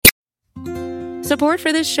Support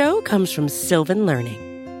for this show comes from Sylvan Learning.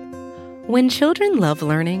 When children love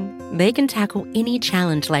learning, they can tackle any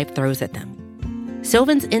challenge life throws at them.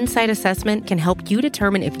 Sylvan's Insight Assessment can help you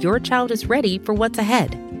determine if your child is ready for what's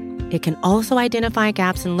ahead. It can also identify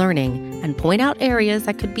gaps in learning and point out areas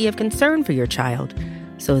that could be of concern for your child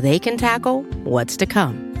so they can tackle what's to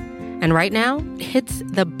come. And right now, it's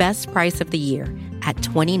the best price of the year at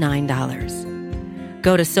 $29.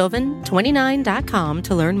 Go to sylvan29.com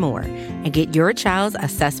to learn more and get your child's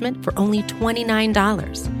assessment for only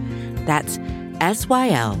 $29. That's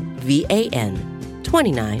SYLVAN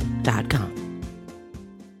 29.com.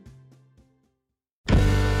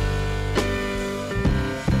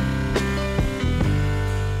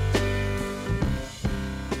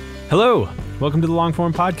 Hello, welcome to the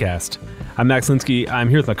Longform Podcast. I'm Max Linsky. I'm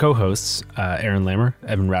here with my co-hosts, Aaron Lammer,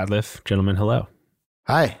 Evan Ratliff. Gentlemen, hello.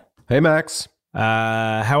 Hi. Hey, Max.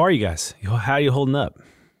 How are you guys? How are you holding up?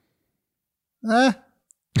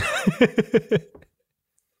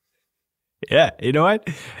 Yeah, you know what?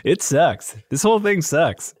 It sucks. This whole thing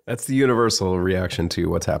sucks. That's the universal reaction to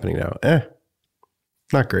what's happening now.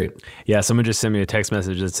 Not great. Yeah, someone just sent me a text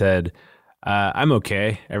message that said, I'm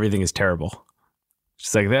okay. Everything is terrible.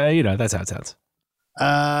 Just like that, that's how it sounds.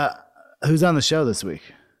 Who's on the show this week?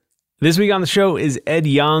 This week on the show is Ed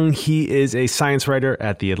Yong. He is a science writer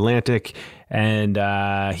at The Atlantic, and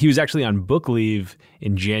he was actually on book leave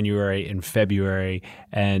in January and February,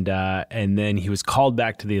 and then he was called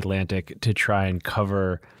back to The Atlantic to try and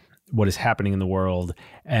cover what is happening in the world.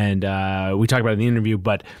 And we talked about it in the interview,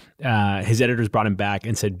 but his editors brought him back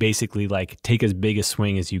and said basically, like, take as big a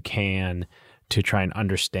swing as you can to try and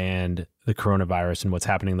understand the coronavirus and what's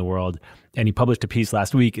happening in the world. And he published a piece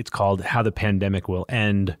last week. It's called How the Pandemic Will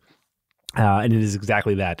End. And it is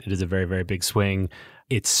exactly that. It is a very, very big swing.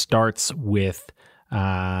 It starts with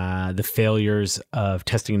the failures of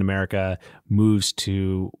testing in America, moves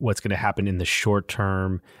to what's going to happen in the short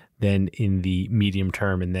term, then in the medium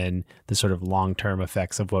term, and then the sort of long-term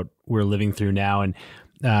effects of what we're living through now. And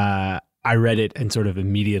I read it and sort of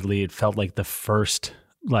immediately it felt like the first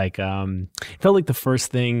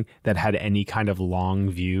thing that had any kind of long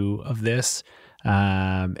view of this.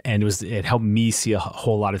 And it helped me see a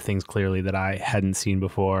whole lot of things clearly that I hadn't seen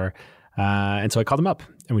before. And so I called him up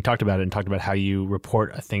and we talked about it and talked about how you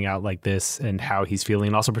report a thing out like this and how he's feeling.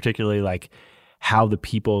 And also particularly like how the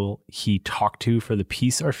people he talked to for the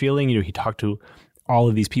piece are feeling. He talked to all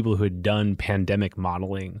of these people who had done pandemic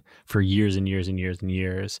modeling for years and years and years and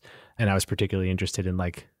years. And I was particularly interested in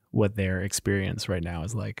like what their experience right now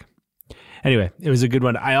is like. Anyway, it was a good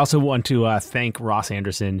one. I also want to thank Ross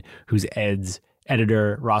Anderson, who's Ed's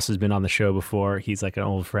editor. Ross has been on the show before. He's like an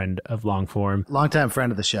old friend of Longform. Longtime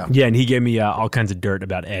friend of the show. Yeah, and he gave me all kinds of dirt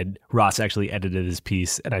about Ed. Ross actually edited his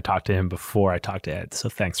piece, and I talked to him before I talked to Ed. So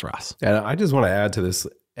thanks, Ross. And I just want to add to this.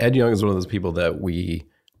 Ed Yong is one of those people that we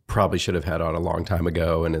probably should have had on a long time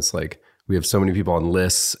ago. And it's like we have so many people on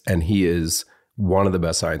lists, and he is one of the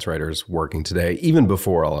best science writers working today, even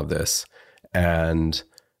before all of this. And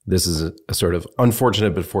this is a sort of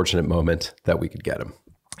unfortunate but fortunate moment that we could get him.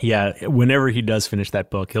 Yeah, whenever he does finish that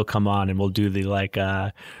book, he'll come on and we'll do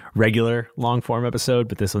the regular long form episode.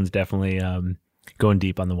 But this one's definitely going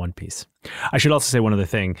deep on the one piece. I should also say one other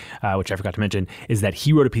thing, which I forgot to mention, is that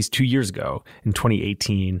he wrote a piece 2 years ago in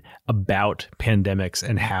 2018 about pandemics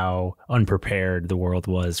and how unprepared the world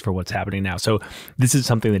was for what's happening now. So this is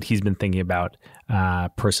something that he's been thinking about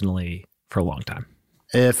personally for a long time.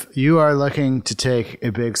 If you are looking to take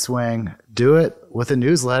a big swing, do it with a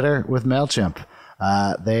newsletter with MailChimp.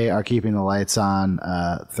 They are keeping the lights on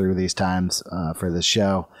through these times for this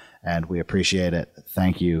show, and we appreciate it.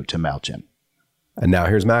 Thank you to MailChimp. And now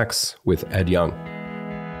here's Max with Ed Yong.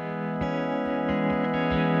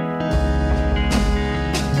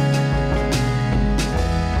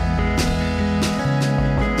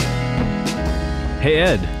 Hey,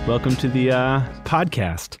 Ed, welcome to the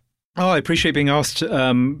podcast. Oh, I appreciate being asked.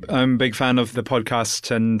 I'm a big fan of the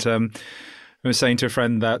podcast, and I was saying to a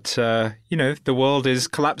friend that, the world is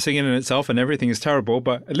collapsing in itself and everything is terrible,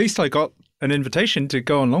 but at least I got an invitation to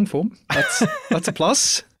go on Longform. That's a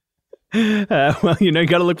plus. Well, you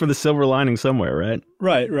got to look for the silver lining somewhere, right?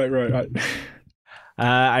 Right.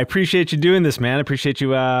 I appreciate you doing this, man. I appreciate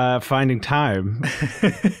you finding time.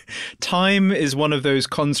 Time is one of those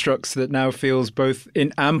constructs that now feels both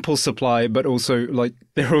in ample supply, but also like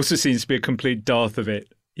there also seems to be a complete dearth of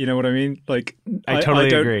it. You know what I mean? Like I totally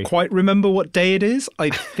don't agree. Quite remember what day it is. I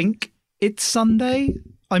think it's Sunday.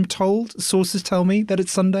 I'm told. Sources tell me that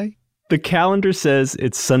it's Sunday. The calendar says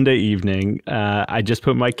it's Sunday evening. I just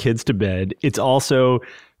put my kids to bed. It's also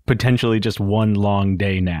potentially just one long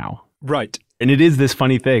day now. Right. And it is this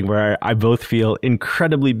funny thing where I both feel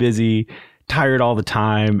incredibly busy, tired all the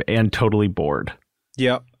time, and totally bored.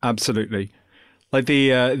 Yeah, absolutely. Like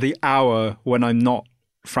the hour when I'm not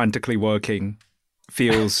frantically working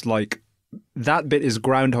feels like that bit is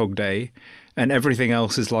Groundhog Day, and everything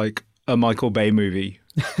else is like a Michael Bay movie.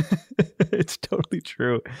 It's totally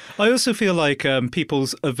true. I also feel like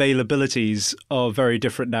people's availabilities are very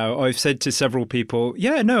different now. I've said to several people,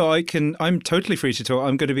 yeah, no, I'm totally free to talk.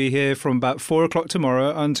 I'm going to be here from about 4:00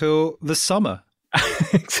 tomorrow until the summer.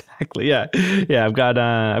 Exactly. Yeah. Yeah. I've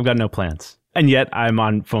got no plans. And yet I'm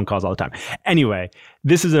on phone calls all the time. Anyway,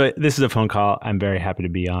 this is a phone call I'm very happy to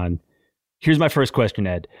be on. Here's my first question,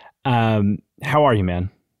 Ed. How are you, man?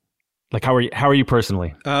 Like, how are you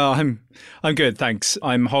personally? I'm good, thanks.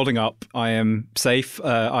 I'm holding up. I am safe.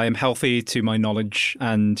 I am healthy to my knowledge.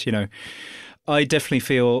 And, I definitely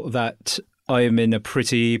feel that I am in a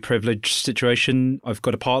pretty privileged situation. I've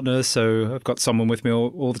got a partner, so I've got someone with me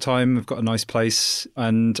all the time. I've got a nice place.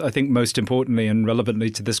 And I think most importantly and relevantly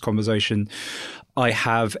to this conversation, I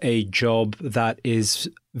have a job that is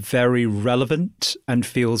very relevant and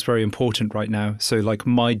feels very important right now. So like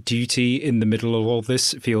my duty in the middle of all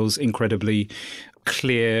this feels incredibly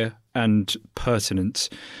clear and pertinent.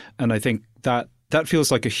 And I think that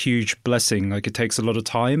feels like a huge blessing. Like it takes a lot of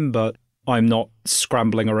time, but I'm not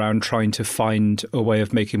scrambling around trying to find a way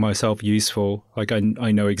of making myself useful. Like I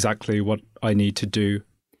know exactly what I need to do.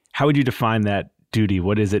 How would you define that duty?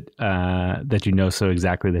 What is it that you know so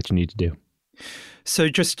exactly that you need to do? So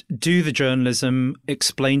just do the journalism,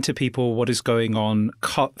 explain to people what is going on,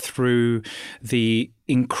 cut through the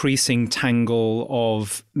increasing tangle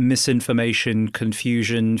of misinformation,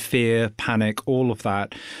 confusion, fear, panic, all of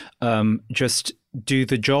that. Just do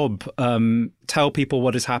the job. Tell people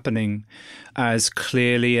what is happening as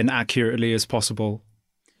clearly and accurately as possible.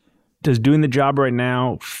 Does doing the job right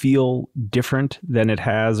now feel different than it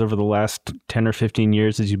has over the last 10 or 15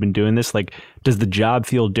 years as you've been doing this? Like, does the job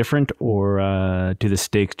feel different, or do the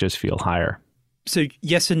stakes just feel higher? So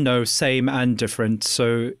yes and no, same and different.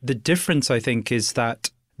 So the difference, I think, is that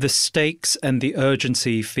the stakes and the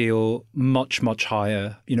urgency feel much, much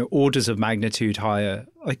higher, orders of magnitude higher.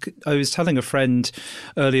 I was telling a friend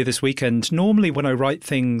earlier this weekend, normally when I write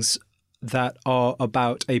things that are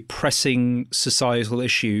about a pressing societal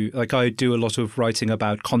issue. Like I do a lot of writing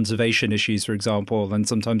about conservation issues, for example, and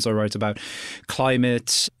sometimes I write about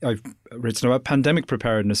climate. I've written about pandemic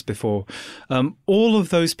preparedness before. All of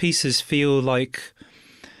those pieces feel like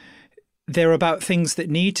they're about things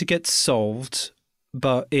that need to get solved,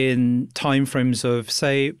 but in timeframes of,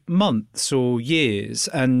 say, months or years.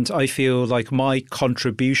 And I feel like my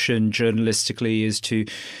contribution journalistically is to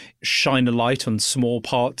shine a light on small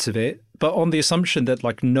parts of it, but on the assumption that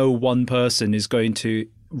like no one person is going to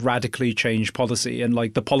radically change policy. And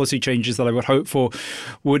like the policy changes that I would hope for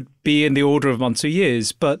would be in the order of months or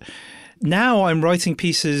years. But now I'm writing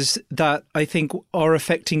pieces that I think are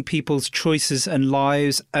affecting people's choices and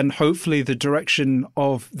lives and hopefully the direction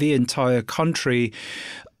of the entire country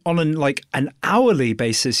on an hourly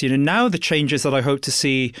basis. Now the changes that I hope to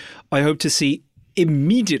see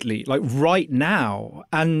immediately, like right now.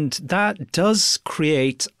 And that does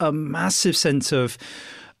create a massive sense of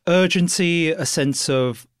urgency, a sense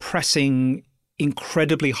of pressing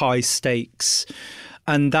incredibly high stakes.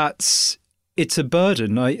 And it's a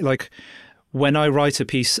burden. When I write a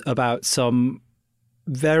piece about some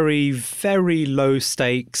very, very low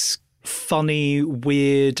stakes, funny,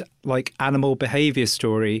 weird, like animal behavior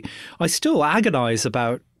story, I still agonize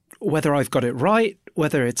about whether I've got it right,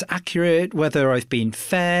 whether it's accurate, whether I've been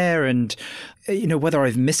fair, and whether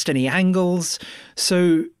I've missed any angles.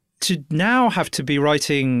 So to now have to be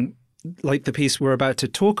writing like the piece we're about to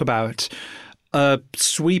talk about, a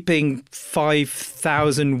sweeping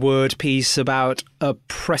 5,000-word piece about a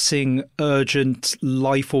pressing, urgent,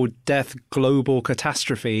 life or death global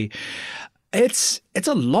catastrophe, it's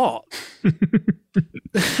a lot.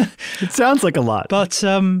 It sounds like a lot. But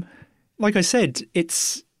like I said,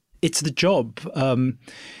 it's the job.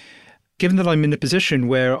 Given that I'm in a position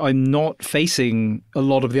where I'm not facing a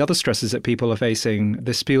lot of the other stresses that people are facing,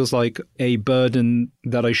 this feels like a burden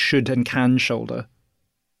that I should and can shoulder.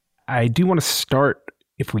 I do want to start,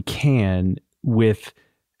 if we can, with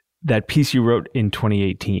that piece you wrote in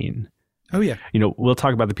 2018. Oh, yeah. We'll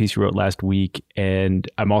talk about the piece you wrote last week, and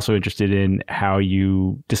I'm also interested in how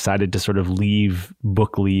you decided to sort of leave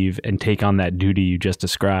book leave and take on that duty you just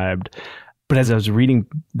described. But as I was reading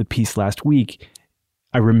the piece last week,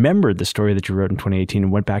 I remembered the story that you wrote in 2018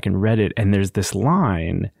 and went back and read it. And there's this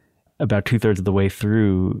line about 2/3 of the way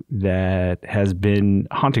through that has been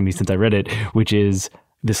haunting me since I read it, which is,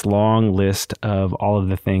 this long list of all of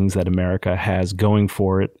the things that America has going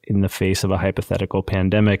for it in the face of a hypothetical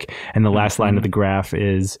pandemic. And the last line of the graph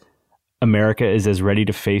is, America is as ready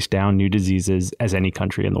to face down new diseases as any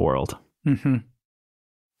country in the world. Mm-hmm.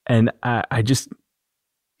 And I just,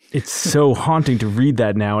 it's so haunting to read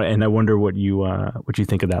that now. And I wonder what you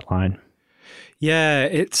think of that line. Yeah,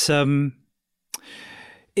 it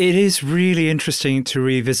is really interesting to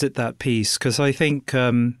revisit that piece, because I think,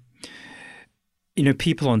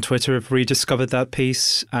 people on Twitter have rediscovered that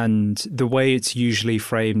piece, and the way it's usually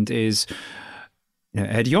framed is,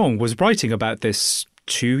 Ed Yong was writing about this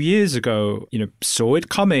 2 years ago, saw it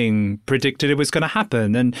coming, predicted it was going to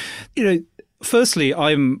happen. And, firstly,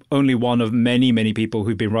 I'm only one of many, many people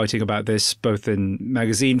who've been writing about this, both in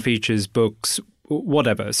magazine features, books,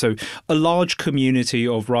 whatever. So a large community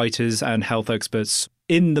of writers and health experts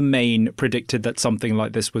in the main predicted that something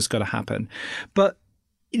like this was going to happen. But,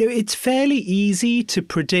 it's fairly easy to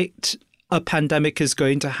predict a pandemic is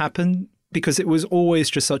going to happen because it was always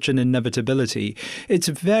just such an inevitability. It's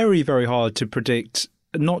very, very hard to predict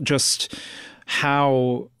not just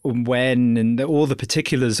how, when, and all the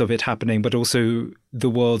particulars of it happening, but also the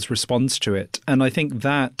world's response to it. And I think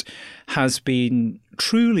that has been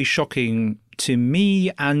truly shocking to me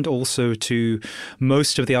and also to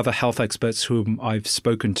most of the other health experts whom I've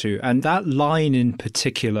spoken to. And that line in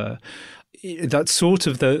particular, that's sort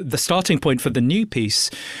of the starting point for the new piece,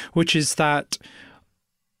 which is that,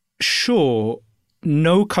 sure,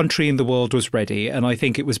 no country in the world was ready. And I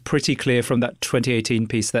think it was pretty clear from that 2018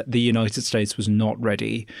 piece that the United States was not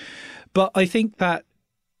ready. But I think that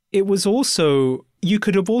it was also, you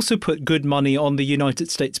could have also put good money on the United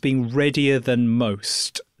States being readier than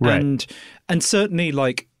most. Right. And certainly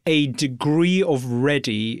like a degree of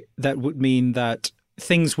ready that would mean that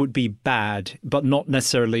things would be bad, but not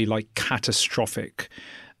necessarily like catastrophic.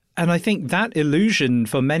 And I think that illusion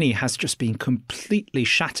for many has just been completely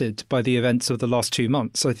shattered by the events of the last 2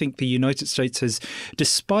 months. I think the United States has,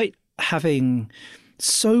 despite having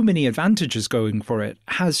so many advantages going for it,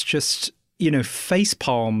 has just, face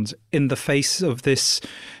palmed in the face of this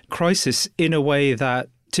crisis in a way that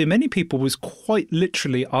to many people was quite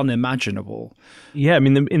literally unimaginable. Yeah, I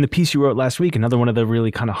mean, in the piece you wrote last week, another one of the really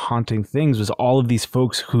kind of haunting things was all of these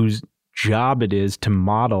folks whose job it is to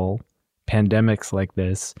model pandemics like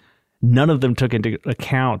this. None of them took into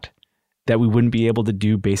account that we wouldn't be able to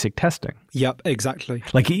do basic testing. Yep, exactly.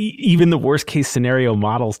 Like even the worst case scenario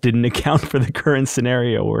models didn't account for the current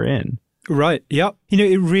scenario we're in. Right. Yep.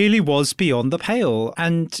 It really was beyond the pale.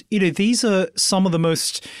 And, these are some of the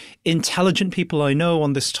most intelligent people I know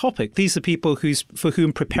on this topic. These are people for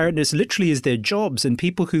whom preparedness literally is their jobs, and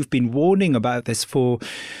people who've been warning about this for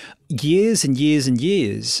years and years and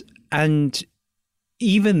years. And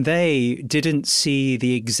even they didn't see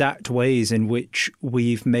the exact ways in which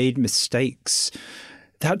we've made mistakes.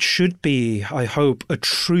 That should be, I hope, a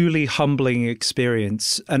truly humbling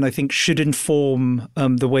experience, and I think should inform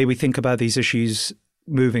the way we think about these issues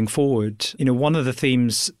moving forward. One of the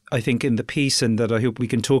themes, I think, in the piece, and that I hope we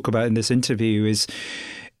can talk about in this interview, is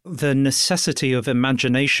the necessity of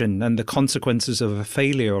imagination and the consequences of a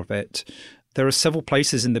failure of it. There are several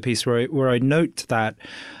places in the piece where I note that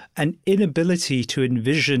an inability to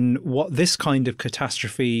envision what this kind of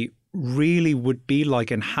catastrophe really would be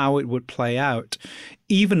like and how it would play out,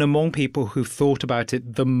 even among people who've thought about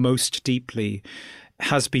it the most deeply,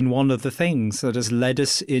 has been one of the things that has led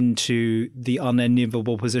us into the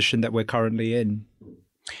unenviable position that we're currently in.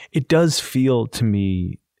 It does feel to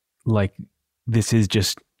me like this is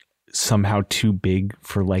just somehow too big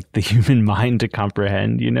for like the human mind to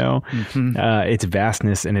comprehend, Mm-hmm. Its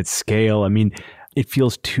vastness and its scale. I mean, it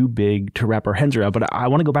feels too big to wrap our heads around. But I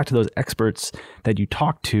want to go back to those experts that you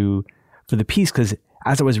talked to for the piece, because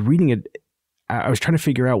as I was reading it, I was trying to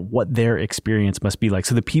figure out what their experience must be like.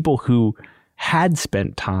 So the people who had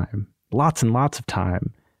spent time, lots and lots of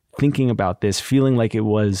time, thinking about this, feeling like it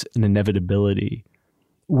was an inevitability,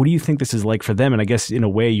 what do you think this is like for them? And I guess in a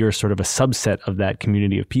way, you're sort of a subset of that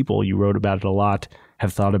community of people. You wrote about it a lot,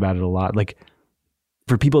 have thought about it a lot. Like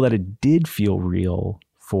for people that it did feel real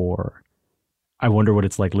for, I wonder what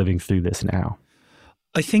it's like living through this now.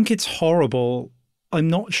 I think it's horrible. I'm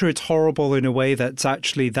not sure it's horrible in a way that's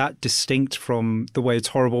actually that distinct from the way it's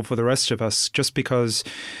horrible for the rest of us, just because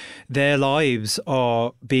their lives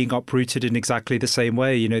are being uprooted in exactly the same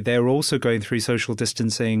way. They're also going through social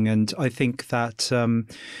distancing. And I think that,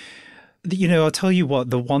 I'll tell you what,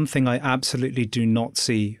 the one thing I absolutely do not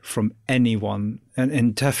see from anyone,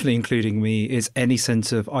 and definitely including me, is any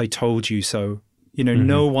sense of I told you so.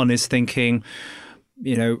 No one is thinking,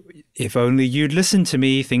 if only you'd listened to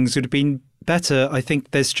me, things would have been better, I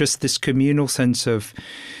think there's just this communal sense of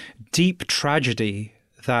deep tragedy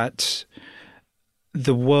that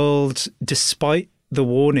the world, despite the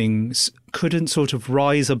warnings, couldn't sort of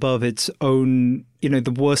rise above its own,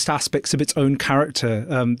 the worst aspects of its own character.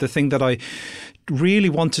 The thing that I really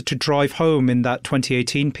wanted to drive home in that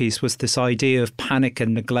 2018 piece was this idea of panic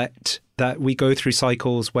and neglect, that we go through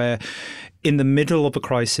cycles where in the middle of a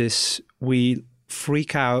crisis, we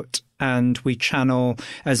freak out and we channel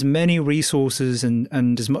as many resources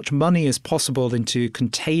and as much money as possible into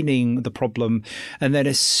containing the problem. And then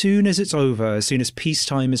as soon as it's over, as soon as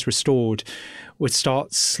peacetime is restored, we'd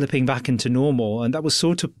start slipping back into normal. And that was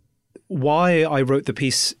sort of why I wrote the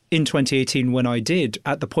piece in 2018 when I did,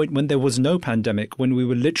 at the point when there was no pandemic, when we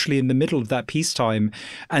were literally in the middle of that peacetime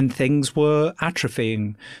and things were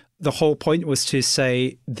atrophying. The whole point was to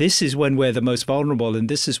say, this is when we're the most vulnerable, and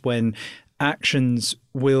this is when actions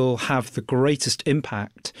will have the greatest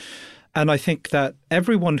impact. And I think that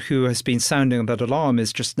everyone who has been sounding that alarm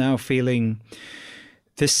is just now feeling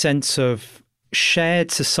this sense of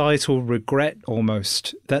shared societal regret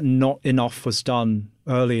almost, that not enough was done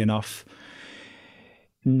early enough.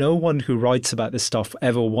 No one who writes about this stuff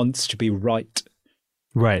ever wants to be right.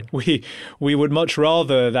 Right. We would much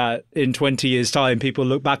rather that in 20 years' time people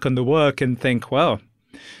look back on the work and think, well,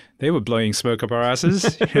 they were blowing smoke up our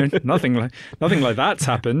asses. Nothing like that's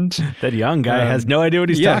happened. That young guy has no idea what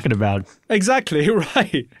he's talking about. Exactly,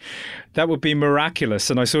 right. That would be miraculous.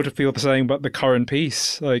 And I sort of feel the same about the current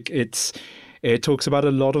piece. Like it talks about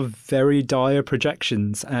a lot of very dire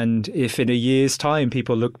projections. And if in a year's time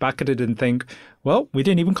people look back at it and think, well, we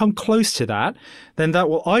didn't even come close to that, then that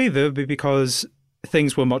will either be because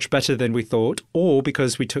things were much better than we thought, or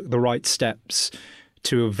because we took the right steps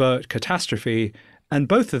to avert catastrophe. And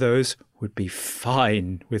both of those would be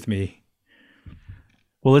fine with me.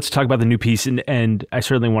 Well, let's talk about the new piece. And I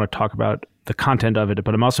certainly want to talk about the content of it,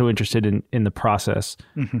 but I'm also interested in the process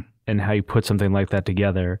and how you put something like that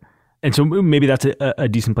together. And so maybe that's a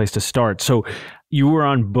decent place to start. So you were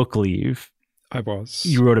on book leave. I was.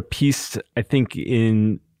 You wrote a piece, I think,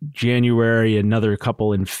 in January, another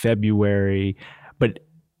couple in February. But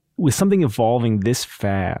with something evolving this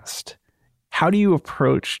fast, how do you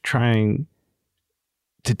approach trying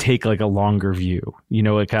to take like a longer view?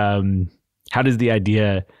 How does the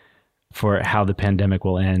idea for how the pandemic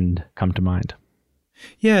will end come to mind?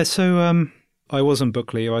 Yeah, so I was on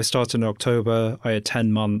book leave. I started in October. I had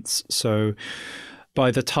 10 months. So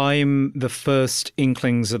by the time the first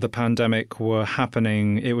inklings of the pandemic were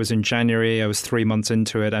happening, it was in January. I was 3 months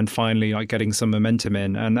into it and finally getting some momentum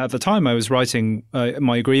in. And at the time I was writing,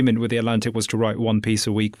 my agreement with The Atlantic was to write one piece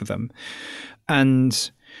a week for them.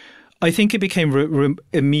 And I think it became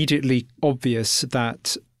immediately obvious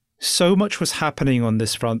that so much was happening on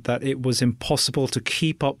this front that it was impossible to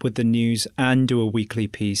keep up with the news and do a weekly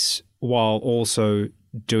piece while also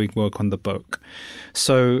doing work on the book.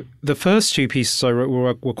 So the first two pieces I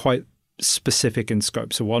wrote were quite specific in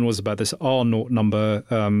scope. So one was about this R0 number,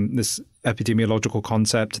 this epidemiological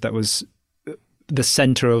concept that was the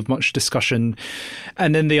center of much discussion.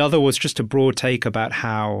 And then the other was just a broad take about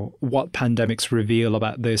what pandemics reveal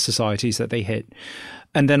about the societies that they hit.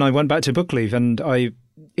 And then I went back to book leave, and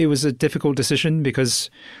it was a difficult decision because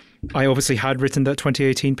I obviously had written that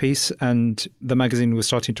 2018 piece and the magazine was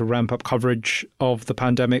starting to ramp up coverage of the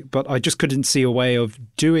pandemic, but I just couldn't see a way of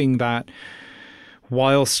doing that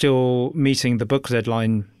while still meeting the book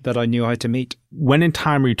deadline that I knew I had to meet. When in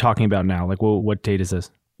time are you talking about now? Like, what date is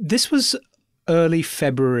this? This was early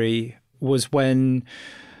February, was when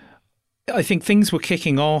I think things were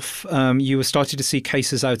kicking off. You were starting to see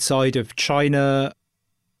cases outside of China.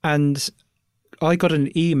 And I got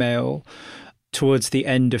an email towards the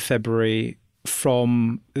end of February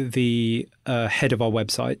from the head of our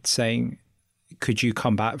website saying, could you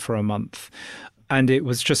come back for a month? And it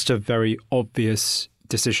was just a very obvious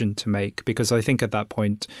decision to make, because I think at that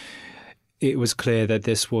point it was clear that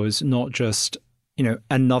this was not just,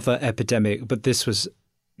 another epidemic, but this was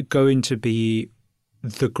going to be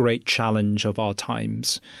the great challenge of our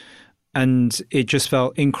times. And it just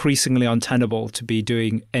felt increasingly untenable to be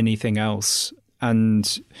doing anything else.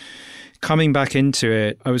 And coming back into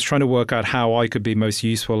it, I was trying to work out how I could be most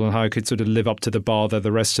useful and how I could sort of live up to the bar that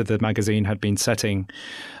the rest of the magazine had been setting.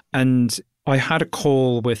 And I had a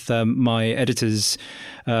call with my editors,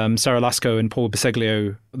 Sarah Lasco and Paul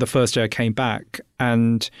Biseglio, the first day I came back.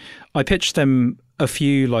 And I pitched them a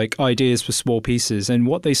few ideas for small pieces. And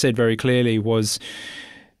what they said very clearly was,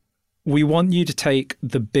 we want you to take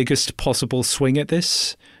the biggest possible swing at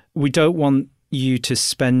this. We don't want you to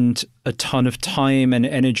spend a ton of time and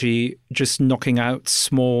energy just knocking out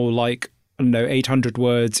small, I don't know, 800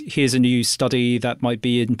 words. Here's a new study that might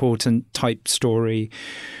be important type story.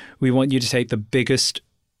 We want you to take the biggest,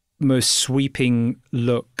 most sweeping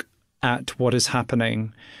look at what is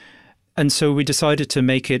happening. And so we decided to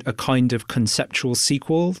make it a kind of conceptual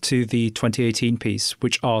sequel to the 2018 piece,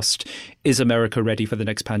 which asked, is America ready for the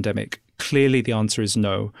next pandemic? Clearly, the answer is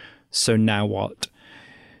no. So now what?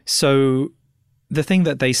 So the thing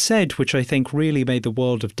that they said, which I think really made the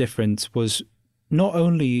world of difference, was not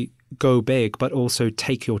only go big, but also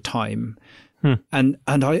take your time. And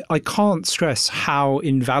I can't stress how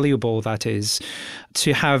invaluable that is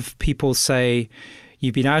to have people say,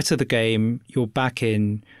 you've been out of the game, you're back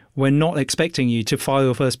in. We're not expecting you to file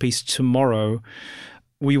your first piece tomorrow.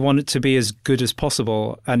 We want it to be as good as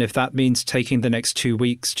possible. And if that means taking the next 2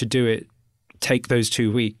 weeks to do it, take those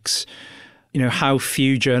 2 weeks. You know, how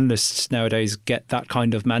few journalists nowadays get that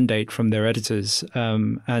kind of mandate from their editors.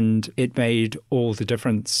 And it made all the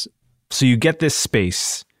difference. So you get this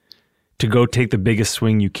space to go take the biggest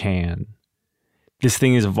swing you can. This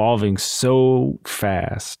thing is evolving so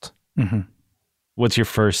fast. Mm-hmm. What's your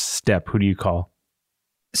first step? Who do you call?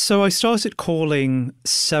 So I started calling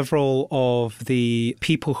several of the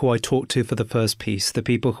people who I talked to for the first piece, the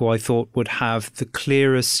people who I thought would have the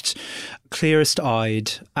clearest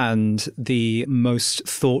eyed and the most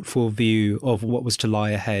thoughtful view of what was to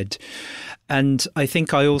lie ahead. And I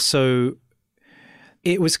think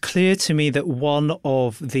it was clear to me that one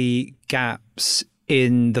of the gaps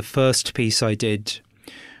in the first piece I did,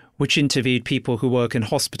 which interviewed people who work in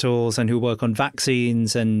hospitals and who work on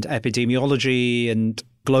vaccines and epidemiology and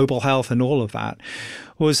global health and all of that,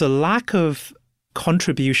 was a lack of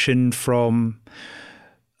contribution from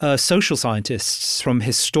social scientists, from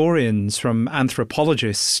historians, from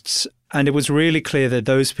anthropologists. And it was really clear that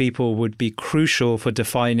those people would be crucial for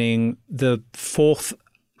defining the fourth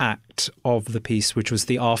act of the piece, which was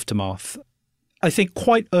the aftermath. I think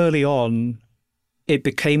quite early on, it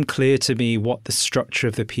became clear to me what the structure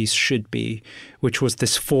of the piece should be, which was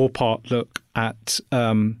this 4-part look at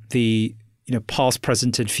the past,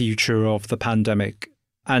 present, and future of the pandemic.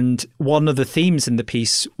 And one of the themes in the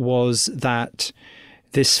piece was that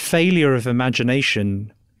this failure of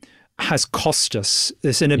imagination has cost us,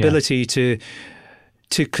 this inability to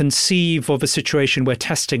conceive of a situation where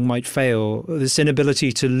testing might fail, this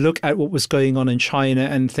inability to look at what was going on in China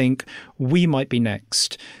and think we might be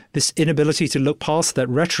next, this inability to look past that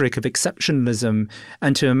rhetoric of exceptionalism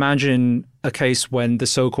and to imagine a case when the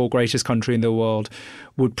so-called greatest country in the world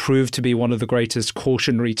would prove to be one of the greatest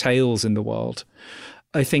cautionary tales in the world.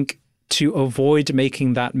 I think to avoid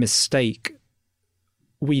making that mistake,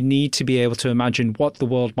 we need to be able to imagine what the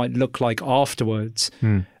world might look like afterwards.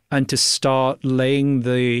 And to start laying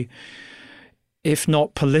the, if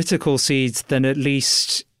not political seeds, then at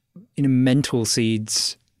least mental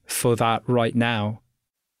seeds for that right now.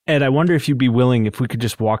 Ed, I wonder if you'd be willing, if we could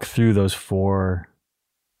just walk through those 4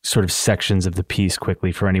 sort of sections of the piece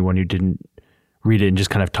quickly for anyone who didn't read it and just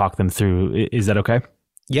kind of talk them through. Is that okay?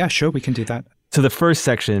 Yeah, sure, we can do that. So the first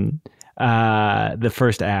section, the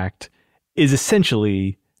first act, is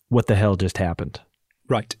essentially what the hell just happened.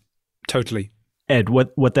 Right, totally. Ed,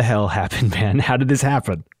 what the hell happened, man? How did this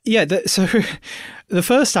happen? Yeah, so the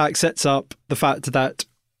first act sets up the fact that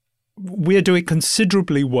we're doing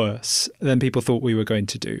considerably worse than people thought we were going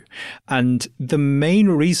to do. And the main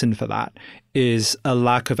reason for that is a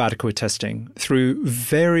lack of adequate testing. Through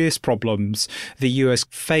various problems, the US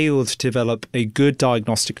failed to develop a good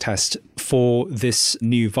diagnostic test for this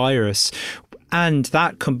new virus. And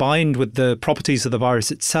that, combined with the properties of the virus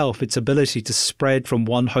itself, its ability to spread from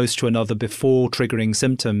one host to another before triggering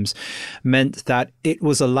symptoms, meant that it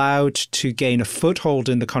was allowed to gain a foothold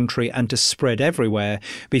in the country and to spread everywhere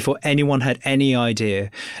before anyone had any idea.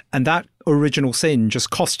 And that original sin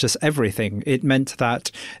just cost us everything. It meant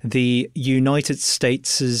that the United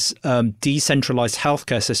States' decentralized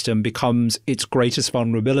healthcare system becomes its greatest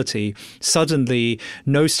vulnerability. Suddenly,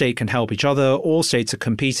 no state can help each other. All states are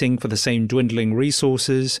competing for the same dwindling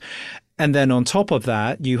resources. And then on top of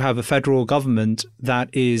that, you have a federal government that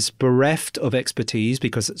is bereft of expertise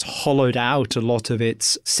because it's hollowed out a lot of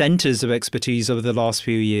its centers of expertise over the last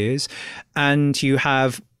few years. And you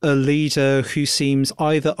have a leader who seems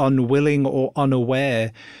either unwilling or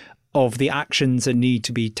unaware of the actions that need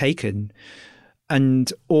to be taken.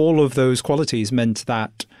 And all of those qualities meant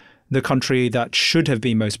that the country that should have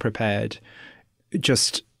been most prepared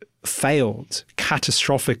just failed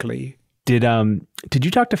catastrophically. Did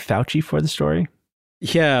you talk to Fauci for the story?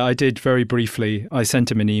 Yeah, I did very briefly. I sent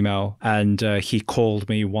him an email and he called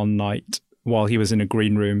me one night while he was in a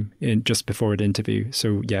green room just before an interview.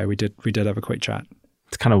 So yeah, we did have a quick chat.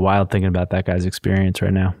 It's kind of wild thinking about that guy's experience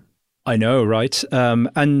right now. I know, right?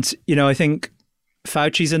 And, I think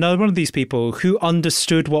Fauci's another one of these people who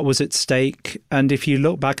understood what was at stake. And if you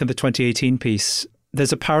look back at the 2018 piece,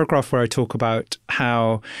 there's a paragraph where I talk about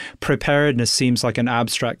how preparedness seems like an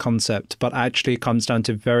abstract concept, but actually it comes down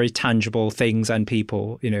to very tangible things and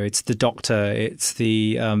people. It's the doctor, it's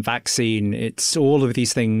the vaccine, it's all of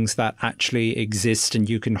these things that actually exist and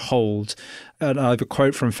you can hold. And I have a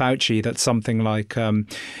quote from Fauci that's something like,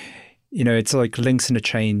 it's like links in a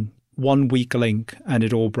chain. One weak link and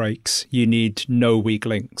it all breaks. You need no weak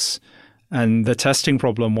links. And the testing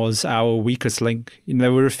problem was our weakest link.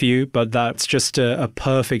 There were a few, but that's just a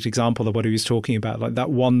perfect example of what he was talking about. Like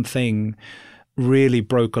that one thing really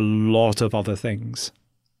broke a lot of other things.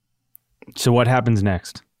 So what happens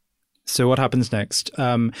next?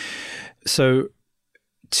 So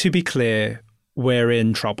to be clear, we're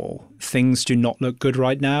in trouble. Things do not look good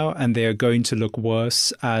right now, and they are going to look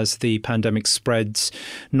worse as the pandemic spreads,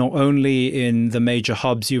 not only in the major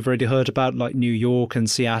hubs you've already heard about, like New York and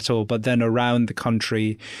Seattle, but then around the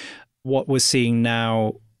country. What we're seeing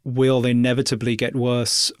now will inevitably get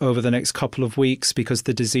worse over the next couple of weeks because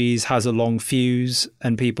the disease has a long fuse,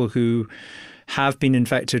 and people who have been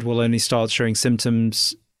infected will only start showing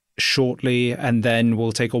symptoms shortly, and then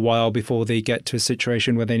will take a while before they get to a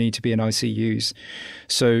situation where they need to be in ICUs.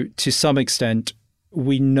 So to some extent,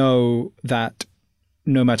 we know that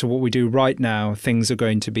no matter what we do right now, things are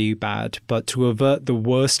going to be bad. But to avert the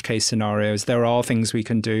worst case scenarios, there are things we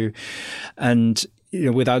can do. And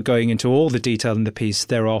without going into all the detail in the piece,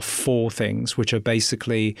 there are 4 things, which are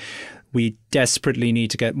basically we desperately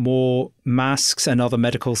need to get more masks and other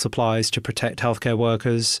medical supplies to protect healthcare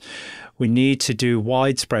workers. We need to do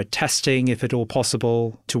widespread testing, if at all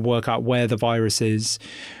possible, to work out where the virus is.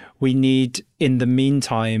 We need, in the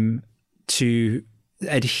meantime, to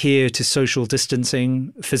adhere to social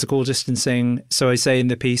distancing, physical distancing. So I say in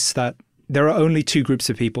the piece that there are only 2 groups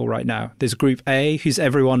of people right now. There's Group A, who's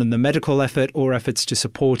everyone in the medical effort or efforts to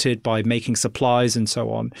support it by making supplies and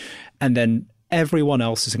so on. And then everyone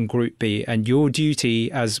else is in Group B, and your duty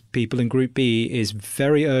as people in Group B is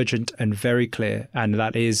very urgent and very clear, and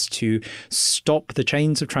that is to stop the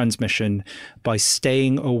chains of transmission by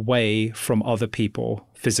staying away from other people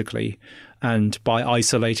physically and by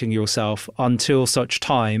isolating yourself until such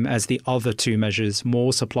time as the other 2 measures,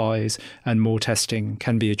 more supplies and more testing,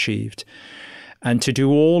 can be achieved. And to do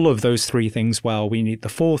all of those 3 things well, we need the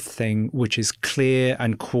 4th thing, which is clear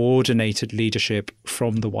and coordinated leadership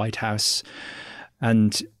from the White House.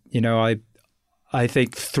 And, I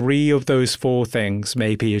think 3 of those 4 things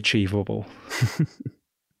may be achievable.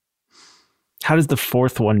 How does the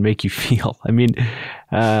 4th one make you feel? I mean,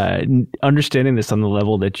 understanding this on the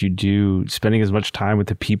level that you do, spending as much time with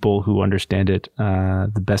the people who understand it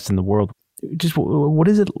the best in the world. Just what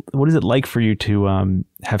is it like for you to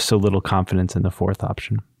have so little confidence in the 4th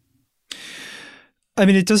option? I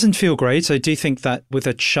mean, it doesn't feel great. I do think that with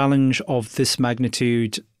a challenge of this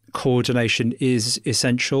magnitude, coordination is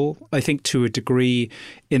essential. I think to a degree,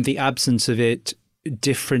 in the absence of it,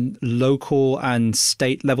 different local and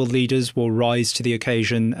state level leaders will rise to the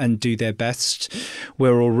occasion and do their best.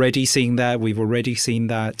 We're already seeing that. We've already seen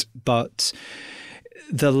that. But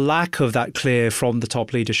the lack of that clear from the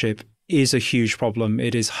top leadership is a huge problem.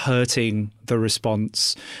 It is hurting the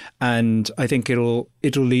response. And I think it'll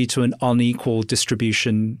lead to an unequal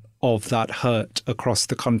distribution of that hurt across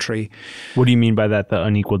the country. What do you mean by that, the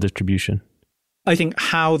unequal distribution? I think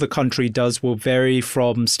how the country does will vary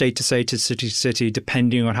from state to state to city to city,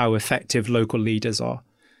 depending on how effective local leaders are.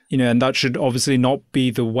 And that should obviously not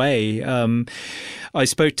be the way. I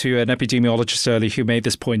spoke to an epidemiologist earlier who made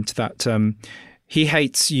this point that he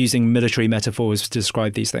hates using military metaphors to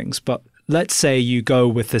describe these things. But let's say you go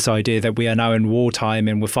with this idea that we are now in wartime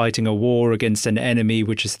and we're fighting a war against an enemy,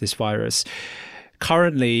 which is this virus.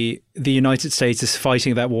 Currently, the United States is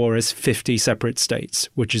fighting that war as 50 separate states,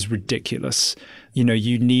 which is ridiculous. You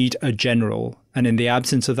need a general. And in the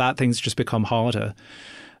absence of that, things just become harder.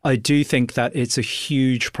 I do think that it's a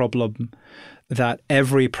huge problem that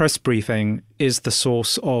every press briefing is the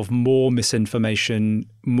source of more misinformation,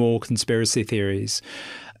 more conspiracy theories.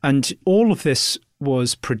 And all of this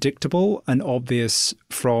was predictable and obvious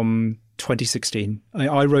from 2016.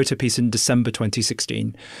 I wrote a piece in December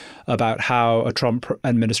 2016 about how a Trump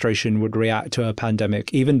administration would react to a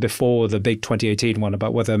pandemic, even before the big 2018 one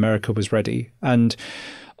about whether America was ready. And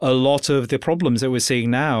a lot of the problems that we're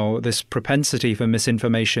seeing now, this propensity for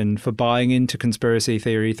misinformation, for buying into conspiracy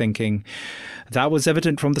theory thinking, that was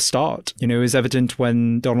evident from the start. It was evident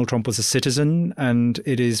when Donald Trump was a citizen, and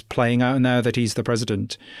it is playing out now that he's the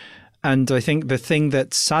president. And I think the thing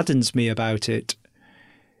that saddens me about it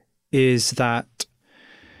is that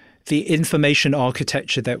the information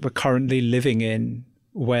architecture that we're currently living in,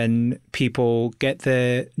 when people get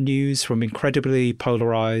their news from incredibly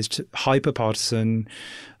polarized, hyper-partisan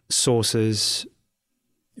sources,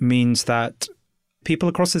 means that people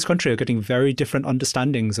across this country are getting very different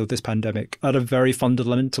understandings of this pandemic at a very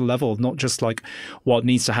fundamental level, not just like what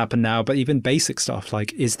needs to happen now, but even basic stuff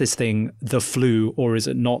like, is this thing the flu or is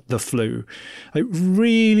it not the flu? Like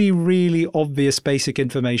really, really obvious basic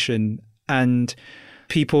information. And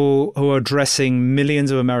people who are addressing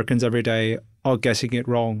millions of Americans every day are getting it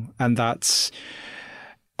wrong. And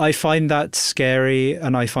I find that scary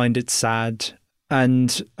and I find it sad.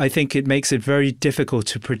 And I think it makes it very difficult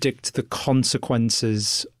to predict the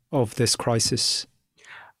consequences of this crisis.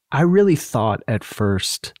 I really thought at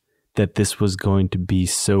first that this was going to be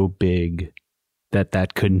so big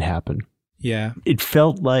that couldn't happen. Yeah. It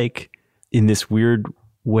felt like in this weird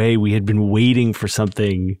way we had been waiting for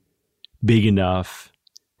something big enough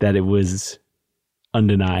that it was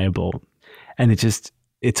undeniable. And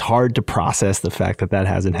it's hard to process the fact that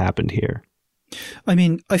hasn't happened here. I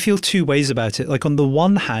mean, I feel two ways about it. Like on the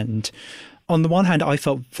one hand, I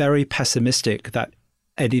felt very pessimistic that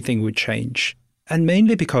anything would change. And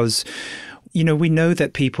mainly because, we know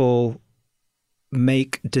that people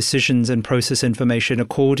make decisions and process information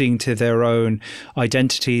according to their own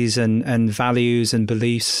identities and values and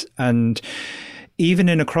beliefs. And even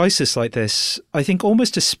in a crisis like this, I think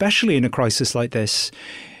almost especially in a crisis like this,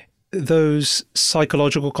 those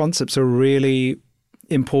psychological concepts are really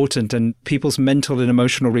important and people's mental and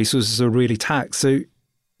emotional resources are really taxed. So,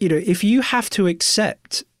 if you have to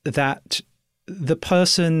accept that the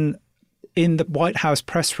person in the White House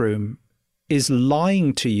press room is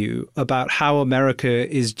lying to you about how America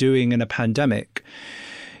is doing in a pandemic,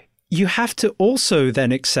 you have to also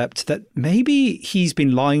then accept that maybe he's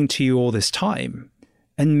been lying to you all this time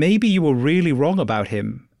and maybe you were really wrong about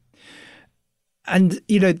him. And,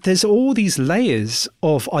 there's all these layers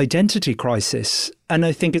of identity crisis. And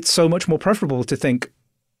I think it's so much more preferable to think,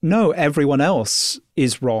 no, everyone else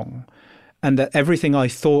is wrong. And that everything I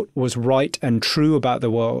thought was right and true about the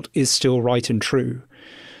world is still right and true.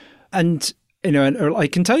 And, and I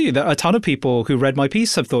can tell you that a ton of people who read my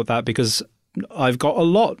piece have thought that, because I've got a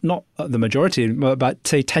lot, not the majority, about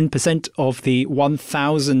say 10% of the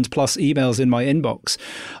 1,000 plus emails in my inbox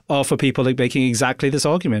are for people making exactly this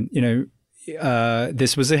argument.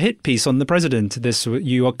 This was a hit piece on the president.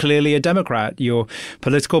 You are clearly a Democrat. Your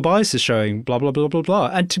political bias is showing, blah, blah, blah, blah, blah.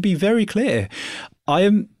 And to be very clear, I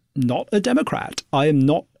am not a Democrat. I am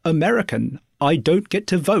not American. I don't get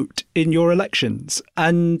to vote in your elections.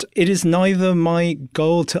 And it is neither my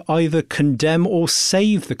goal to either condemn or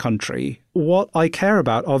save the country. What I care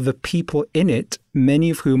about are the people in it, many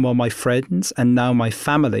of whom are my friends and now my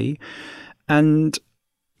family. And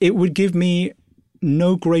it would give me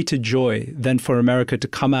no greater joy than for America to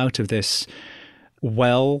come out of this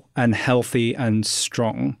well and healthy and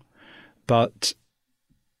strong. But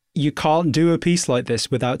you can't do a piece like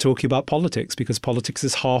this without talking about politics, because politics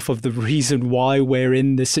is half of the reason why we're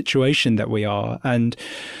in this situation that we are. And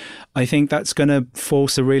I think that's going to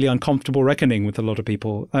force a really uncomfortable reckoning with a lot of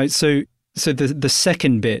people. So the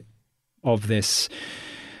second bit of this,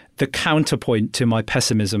 the counterpoint to my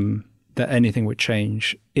pessimism that anything would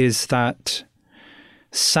change, is that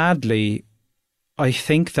sadly, I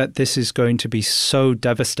think that this is going to be so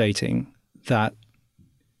devastating that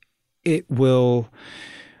it will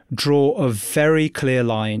draw a very clear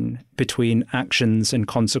line between actions and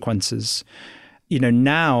consequences.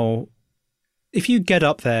 Now, if you get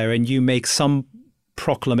up there and you make some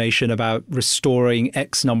proclamation about restoring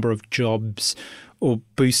X number of jobs or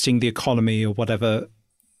boosting the economy or whatever,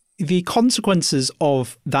 the consequences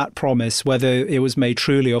of that promise, whether it was made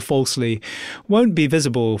truly or falsely, won't be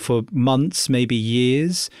visible for months, maybe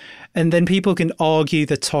years. And then people can argue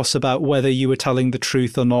the toss about whether you were telling the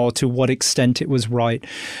truth or not, to what extent it was right.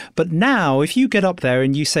 But now, if you get up there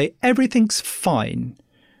and you say everything's fine,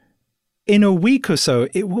 in a week or so,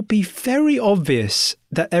 it will be very obvious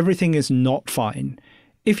that everything is not fine.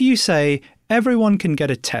 If you say everyone can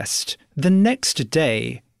get a test, the next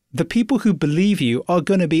day, the people who believe you are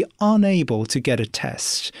going to be unable to get a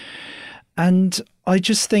test. And I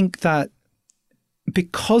just think that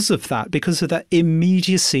because of that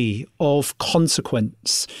immediacy of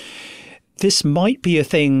consequence, this might be a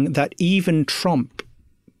thing that even Trump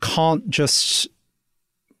can't just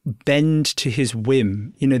bend to his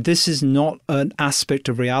whim. This is not an aspect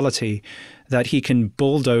of reality that he can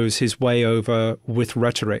bulldoze his way over with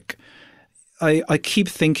rhetoric. I keep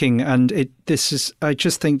thinking, and I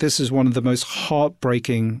just think this is one of the most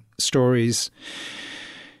heartbreaking stories.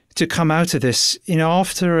 to come out of this.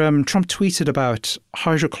 After Trump tweeted about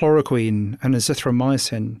hydrochloroquine and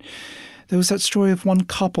azithromycin, there was that story of one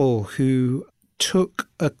couple who took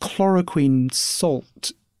a chloroquine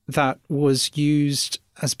salt that was used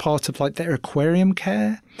as part of like their aquarium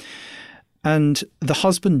care, and the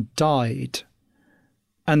husband died.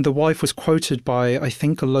 And the wife was quoted by, I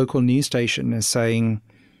think, a local news station as saying,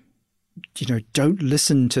 don't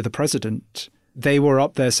listen to the president. They were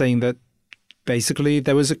up there saying that basically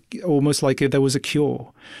there was almost like there was a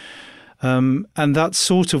cure. And that's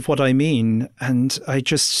sort of what I mean. And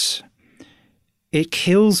it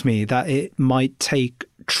kills me that it might take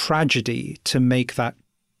tragedy to make that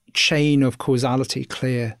chain of causality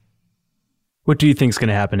clear. What do you think is going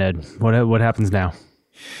to happen, Ed? What happens now?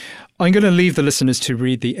 I'm going to leave the listeners to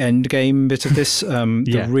read the end game bit of this.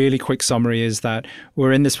 The really quick summary is that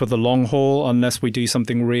we're in this for the long haul unless we do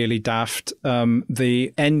something really daft.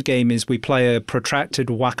 The end game is we play a protracted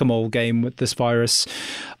whack-a-mole game with this virus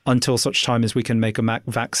until such time as we can make a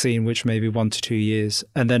vaccine, which may be 1 to 2 years.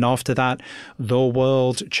 And then after that, the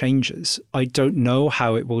world changes. I don't know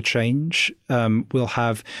how it will change. We'll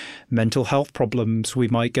have mental health problems. We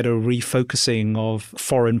might get a refocusing of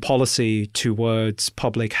foreign policy towards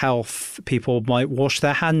public health. People might wash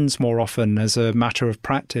their hands more often as a matter of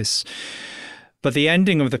practice. But the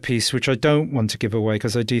ending of the piece, which I don't want to give away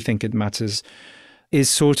because I do think it matters, is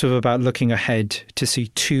sort of about looking ahead to see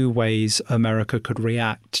 2 ways America could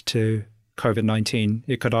react to COVID-19.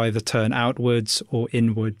 It could either turn outwards or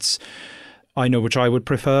inwards. I know which I would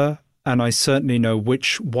prefer, and I certainly know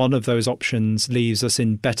which one of those options leaves us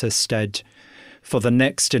in better stead for the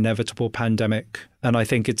next inevitable pandemic. And I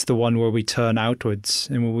think it's the one where we turn outwards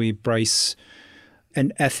and where we embrace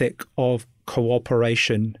an ethic of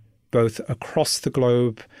cooperation, both across the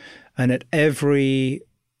globe and at every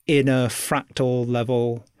inner fractal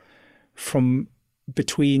level, from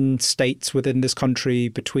between states within this country,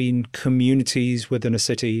 between communities within a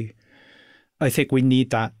city. I think we need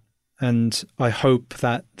that. And I hope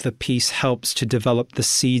that the piece helps to develop the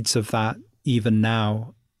seeds of that even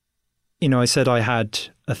now. I said I had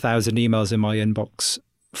 1,000 emails in my inbox.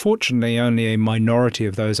 Fortunately, only a minority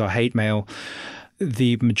of those are hate mail.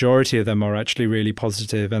 The majority of them are actually really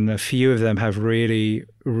positive, and a few of them have really,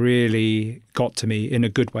 really got to me in a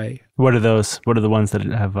good way. What are those? What are the ones that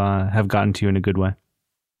have gotten to you in a good way?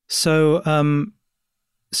 So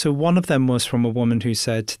one of them was from a woman who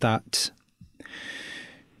said that,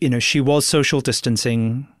 she was social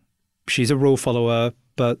distancing. She's a rule follower,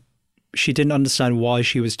 but she didn't understand why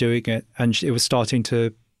she was doing it, and she was starting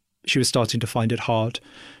to find it hard.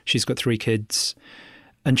 She's got 3 kids.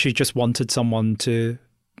 And she just wanted someone to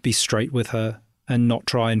be straight with her and not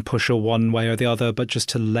try and push her one way or the other, but just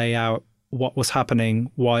to lay out what was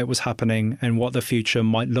happening, why it was happening, and what the future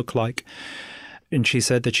might look like. And she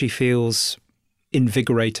said that she feels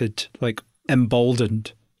invigorated, like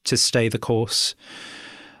emboldened to stay the course.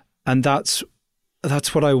 And that's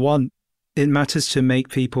what I want. It matters to make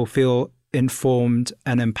people feel informed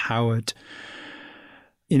and empowered.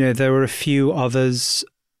 There were a few others.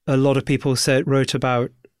 A lot of people wrote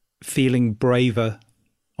about feeling braver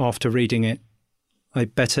after reading it,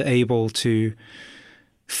 like better able to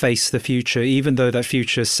face the future, even though that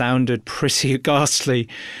future sounded pretty ghastly.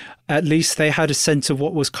 At least they had a sense of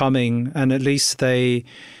what was coming, and at least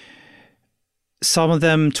some of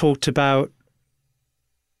them talked about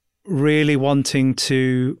really wanting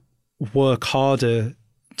to work harder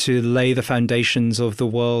to lay the foundations of the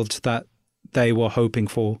world that they were hoping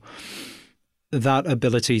for. That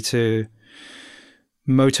ability to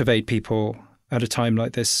motivate people at a time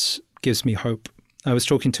like this gives me hope. I was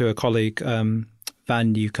talking to a colleague, Van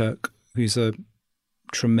Newkirk, who's a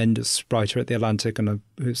tremendous writer at The Atlantic and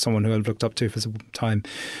someone who I've looked up to for some time.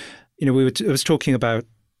 I was talking about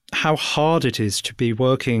how hard it is to be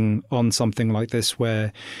working on something like this,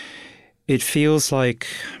 where it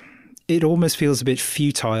almost feels a bit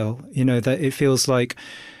futile, that it feels like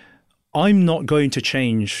I'm not going to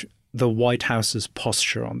change the White House's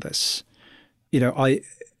posture on this.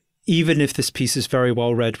 Even if this piece is very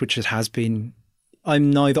well read, which it has been, I'm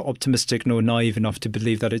neither optimistic nor naive enough to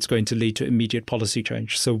believe that it's going to lead to immediate policy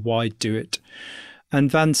change. So why do it? And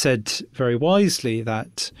Van said very wisely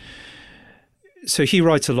that, so he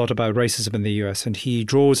writes a lot about racism in the US, and he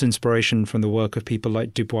draws inspiration from the work of people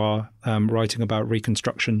like Dubois, writing about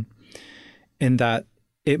Reconstruction, in that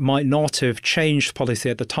it might not have changed policy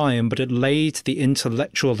at the time, but it laid the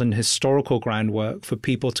intellectual and historical groundwork for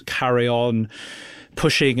people to carry on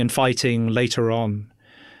pushing and fighting later on.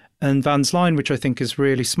 And Van's line, which I think is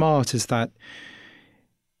really smart, is that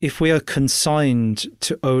if we are consigned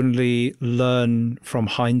to only learn from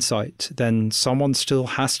hindsight, then someone still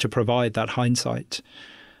has to provide that hindsight.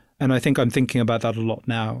 And I think I'm thinking about that a lot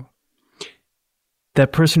now.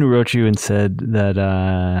 That person who wrote you and said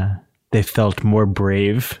that they felt more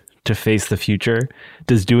brave to face the future,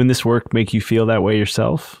 does doing this work make you feel that way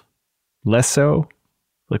yourself? Less so?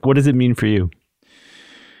 Like, what does it mean for you?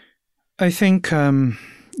 I think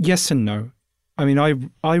yes and no. I mean,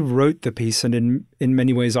 I wrote the piece, and in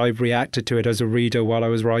many ways I've reacted to it as a reader while I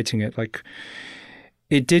was writing it. Like,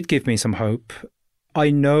 it did give me some hope. I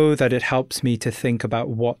know that it helps me to think about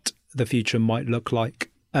what the future might look like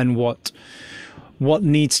and what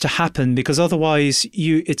needs to happen, because otherwise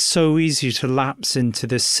it's so easy to lapse into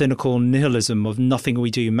this cynical nihilism of nothing we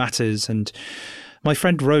do matters. And my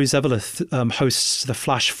friend Rose Eveleth hosts the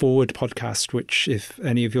Flash Forward podcast, which if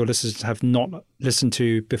any of your listeners have not listened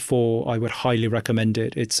to before, I would highly recommend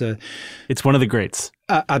it. It's one of the greats.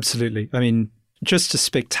 Absolutely. I mean, just a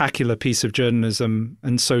spectacular piece of journalism,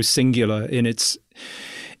 and so singular in its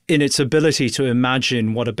ability to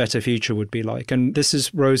imagine what a better future would be like. And this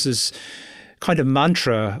is Rose's kind of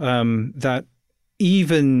mantra, that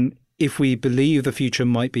even if we believe the future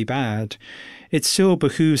might be bad, it still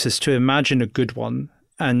behooves us to imagine a good one,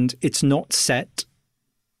 and it's not set.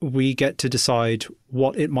 We get to decide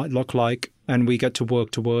what it might look like, and we get to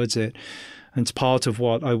work towards it. And it's part of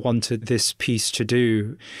what I wanted this piece to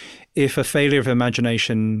do. If a failure of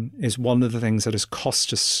imagination is one of the things that has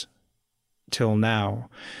cost us till now,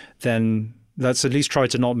 then let's at least try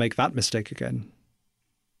to not make that mistake again.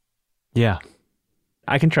 Yeah.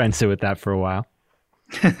 I can try and sit with that for a while.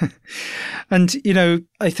 And,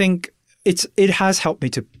 I think it has helped me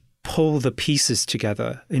to pull the pieces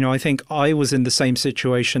together. I think I was in the same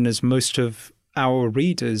situation as most of our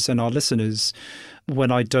readers and our listeners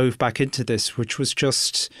when I dove back into this, which was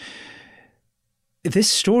just, this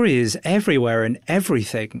story is everywhere and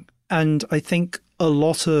everything. And I think a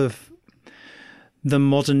lot of the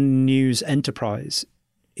modern news enterprise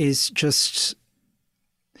is just,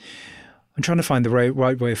 I'm trying to find the right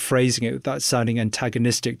way of phrasing it without sounding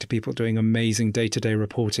antagonistic to people doing amazing day-to-day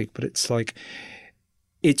reporting. But it's like,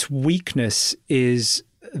 its weakness is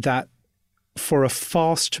that for a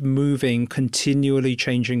fast-moving, continually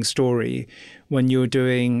changing story, when you're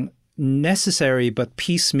doing necessary but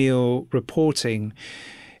piecemeal reporting,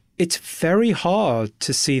 it's very hard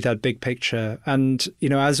to see that big picture. And,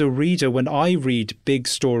 as a reader, when I read big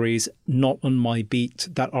stories not on my beat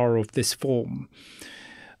that are of this form,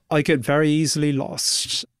 I get very easily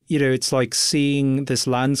lost. It's like seeing this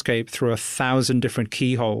landscape through 1,000 different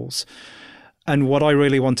keyholes. And what I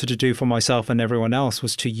really wanted to do for myself and everyone else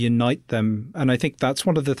was to unite them. And I think that's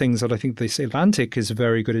one of the things that I think this Atlantic is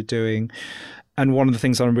very good at doing. And one of the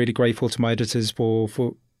things I'm really grateful to my editors for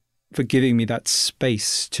giving me that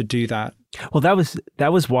space to do that. Well, that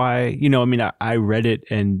was why, I read it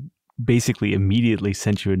and basically immediately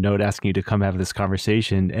sent you a note asking you to come have this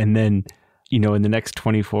conversation. And then, in the next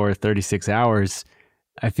 24, 36 hours,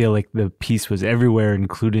 I feel like the piece was everywhere,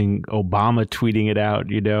 including Obama tweeting it out,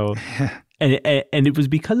 and it was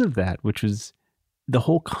because of that, which was the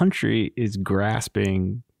whole country is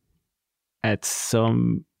grasping at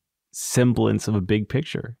some semblance of a big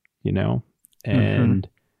picture, and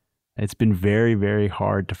it's been very, very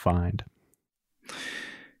hard to find.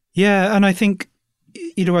 Yeah. And I think,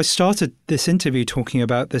 I started this interview talking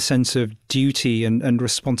about the sense of duty and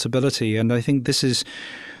responsibility. And I think this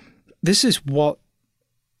is what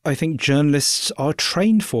I think journalists are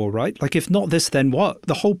trained for, right? Like, if not this, then what?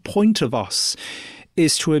 The whole point of us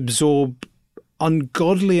is to absorb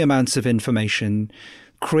ungodly amounts of information,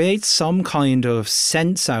 create some kind of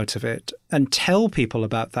sense out of it, and tell people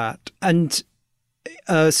about that. And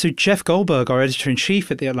so Jeff Goldberg, our editor-in-chief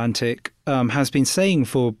at The Atlantic, has been saying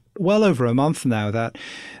for well over a month now that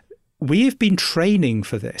we have been training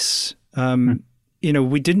for this.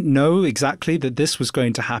 We didn't know exactly that this was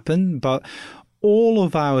going to happen, but all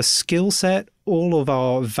of our skill set, all of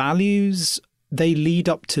our values, they lead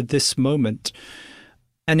up to this moment.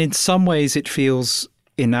 And in some ways it feels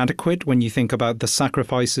inadequate when you think about the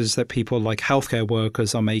sacrifices that people like healthcare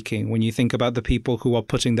workers are making, when you think about the people who are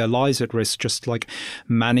putting their lives at risk, just like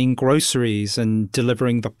manning groceries and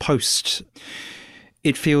delivering the post.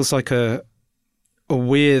 It feels like a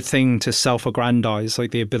weird thing to self-aggrandize, like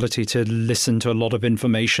the ability to listen to a lot of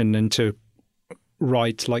information and to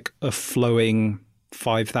write like a flowing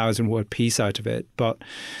 5,000 word piece out of it. But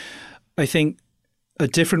I think a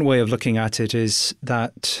different way of looking at it is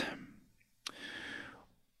that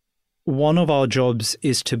one of our jobs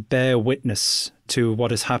is to bear witness to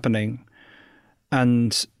what is happening.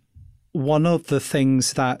 And one of the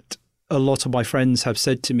things that a lot of my friends have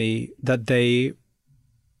said to me that they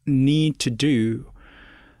need to do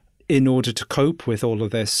in order to cope with all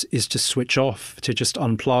of this is to switch off, to just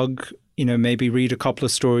unplug, maybe read a couple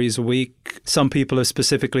of stories a week. Some people have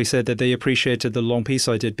specifically said that they appreciated the long piece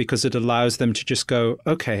I did because it allows them to just go,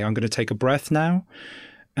 okay, I'm going to take a breath now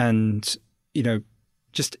and,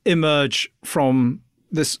 just emerge from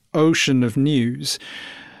this ocean of news.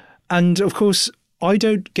 And of course, I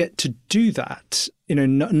don't get to do that.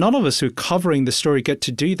 None of us who are covering the story get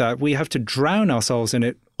to do that. We have to drown ourselves in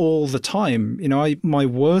it all the time. My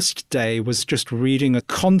worst day was just reading a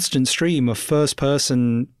constant stream of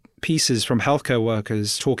first-person pieces from healthcare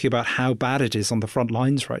workers talking about how bad it is on the front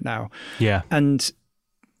lines right now. Yeah. And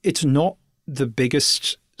it's not the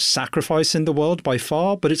biggest sacrifice in the world by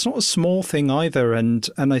far, but it's not a small thing either. And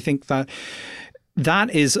I think that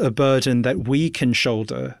is a burden that we can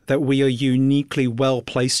shoulder, that we are uniquely well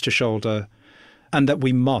placed to shoulder, and that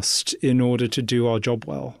we must in order to do our job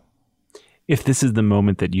well. If this is the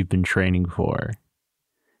moment that you've been training for,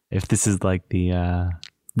 if this is like the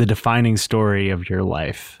defining story of your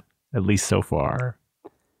life, at least so far,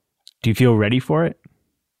 do you feel ready for it?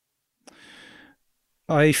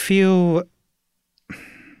 I feel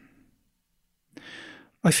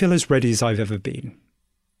as ready as I've ever been.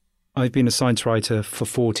 I've been a science writer for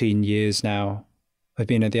 14 years now. I've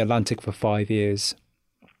been at The Atlantic for 5 years.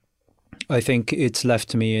 I think it's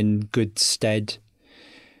left me in good stead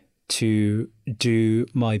to do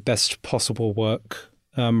my best possible work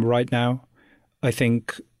right now. I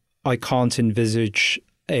think I can't envisage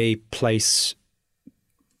a place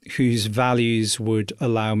whose values would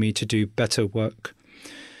allow me to do better work.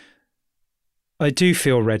 I do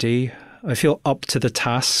feel ready. I feel up to the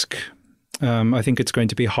task. I think it's going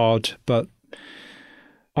to be hard, but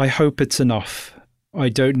I hope it's enough. I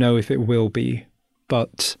don't know if it will be,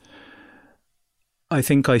 but I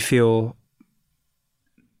think I feel,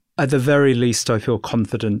 at the very least, I feel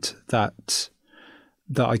confident that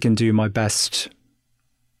I can do my best.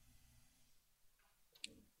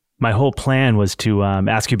 My whole plan was to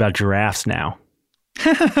ask you about giraffes now.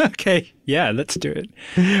 Okay. Yeah, let's do it.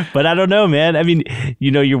 But I don't know, man. I mean,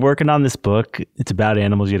 you're working on this book. It's about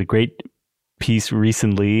animals. You had a great piece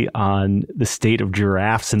recently on the state of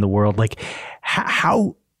giraffes in the world. Like,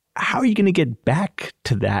 how are you going to get back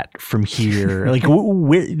to that from here? Like,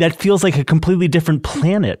 that feels like a completely different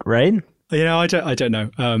planet, right? I don't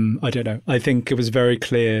know. I don't know. I think it was very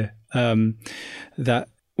clear that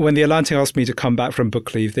when The Atlantic asked me to come back from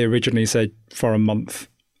book leave, they originally said for a month,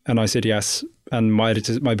 and I said yes. And my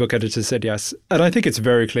book editor said yes. And I think it's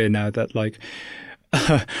very clear now that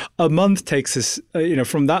a month takes us,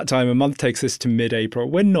 from that time, a month takes us to mid-April.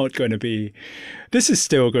 We're not going to be, this is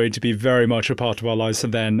still going to be very much a part of our lives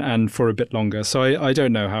then and for a bit longer. So I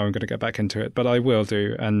don't know how I'm going to get back into it, but I will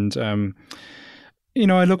do. And,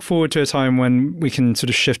 I look forward to a time when we can sort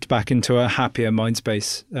of shift back into a happier mind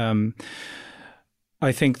space.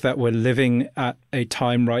 I think that we're living at a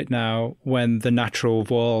time right now when the natural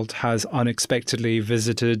world has unexpectedly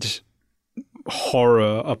visited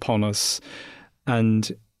horror upon us.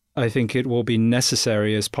 And I think it will be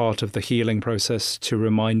necessary as part of the healing process to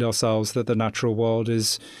remind ourselves that the natural world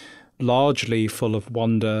is largely full of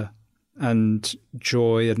wonder and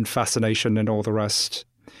joy and fascination and all the rest.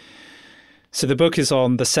 So the book is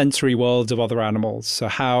on the sensory worlds of other animals. So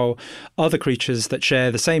how other creatures that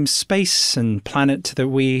share the same space and planet that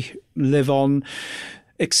we live on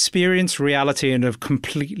experience reality in a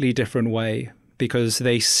completely different way, because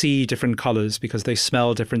they see different colors, because they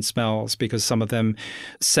smell different smells, because some of them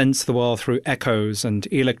sense the world through echoes and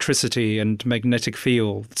electricity and magnetic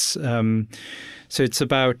fields. So it's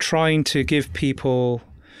about trying to give people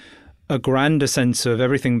a grander sense of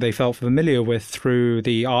everything they felt familiar with through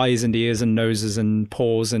the eyes and ears and noses and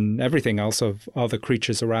paws and everything else of other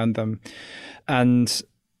creatures around them. And,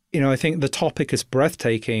 I think the topic is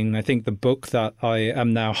breathtaking. I think the book that I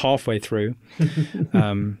am now halfway through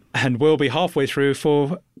and will be halfway through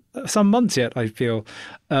for some months yet, I feel.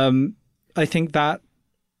 I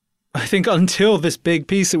think until this big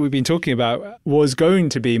piece that we've been talking about was going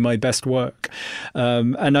to be my best work.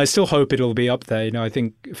 And I still hope it'll be up there. I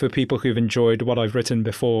think for people who've enjoyed what I've written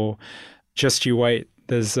before, just you wait.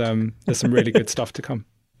 There's some really good stuff to come.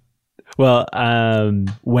 Well,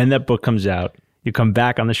 when that book comes out, you come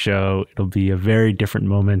back on the show. It'll be a very different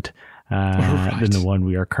moment than the one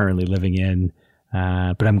we are currently living in.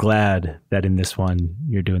 But I'm glad that in this one,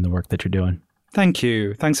 you're doing the work that you're doing. Thank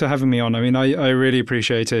you. Thanks for having me on. I mean, I really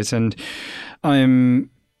appreciate it. And I'm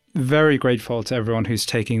very grateful to everyone who's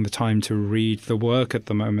taking the time to read the work at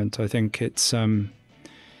the moment. I think it's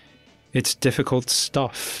difficult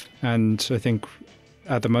stuff. And I think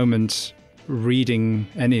at the moment, reading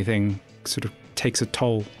anything sort of takes a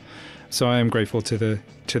toll. So I am grateful to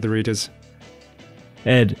the readers.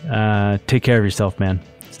 Ed, take care of yourself, man.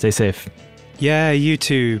 Stay safe. Yeah, you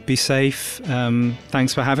too. Be safe.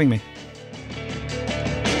 Thanks for having me.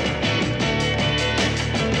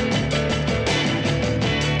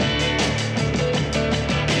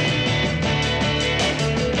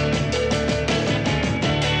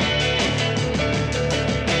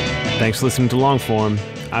 Thanks for listening to Longform.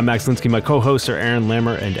 I'm Max Linsky. My co-hosts are Aaron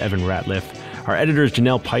Lammer and Evan Ratliff. Our editor is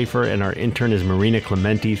Janelle Pfeiffer, and our intern is Marina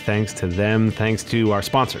Clementi. Thanks to them. Thanks to our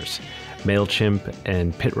sponsors, MailChimp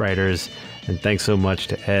and Pit Writers. And thanks so much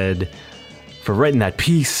to Ed for writing that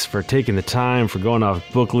piece, for taking the time, for going off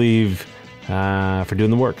book leave, for doing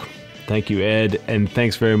the work. Thank you, Ed. And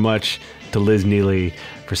thanks very much to Liz Neely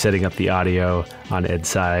for setting up the audio on Ed's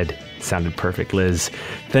side. It sounded perfect, Liz.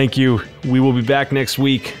 Thank you. We will be back next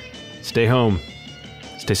week. Stay home.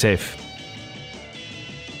 Stay safe.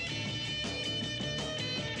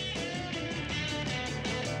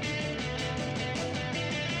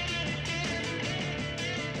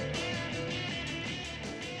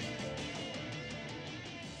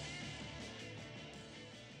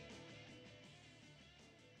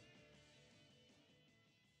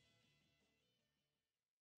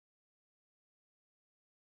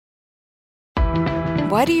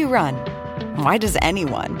 Why do you run? Why does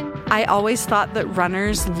anyone? I always thought that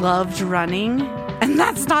runners loved running, and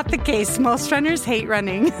that's not the case. Most runners hate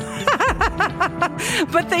running,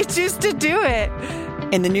 but they choose to do it.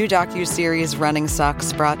 In the new docuseries Running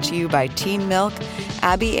Sucks, brought to you by Teen Milk,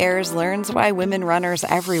 Abby Ayers learns why women runners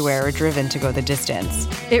everywhere are driven to go the distance.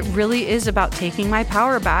 It really is about taking my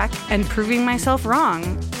power back and proving myself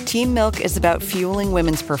wrong. Teen Milk is about fueling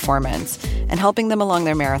women's performance and helping them along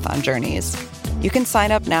their marathon journeys. You can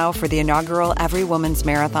sign up now for the inaugural Every Woman's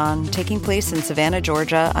Marathon, taking place in Savannah,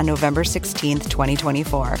 Georgia on November 16th,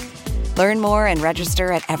 2024. Learn more and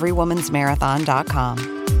register at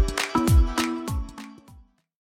everywomansmarathon.com.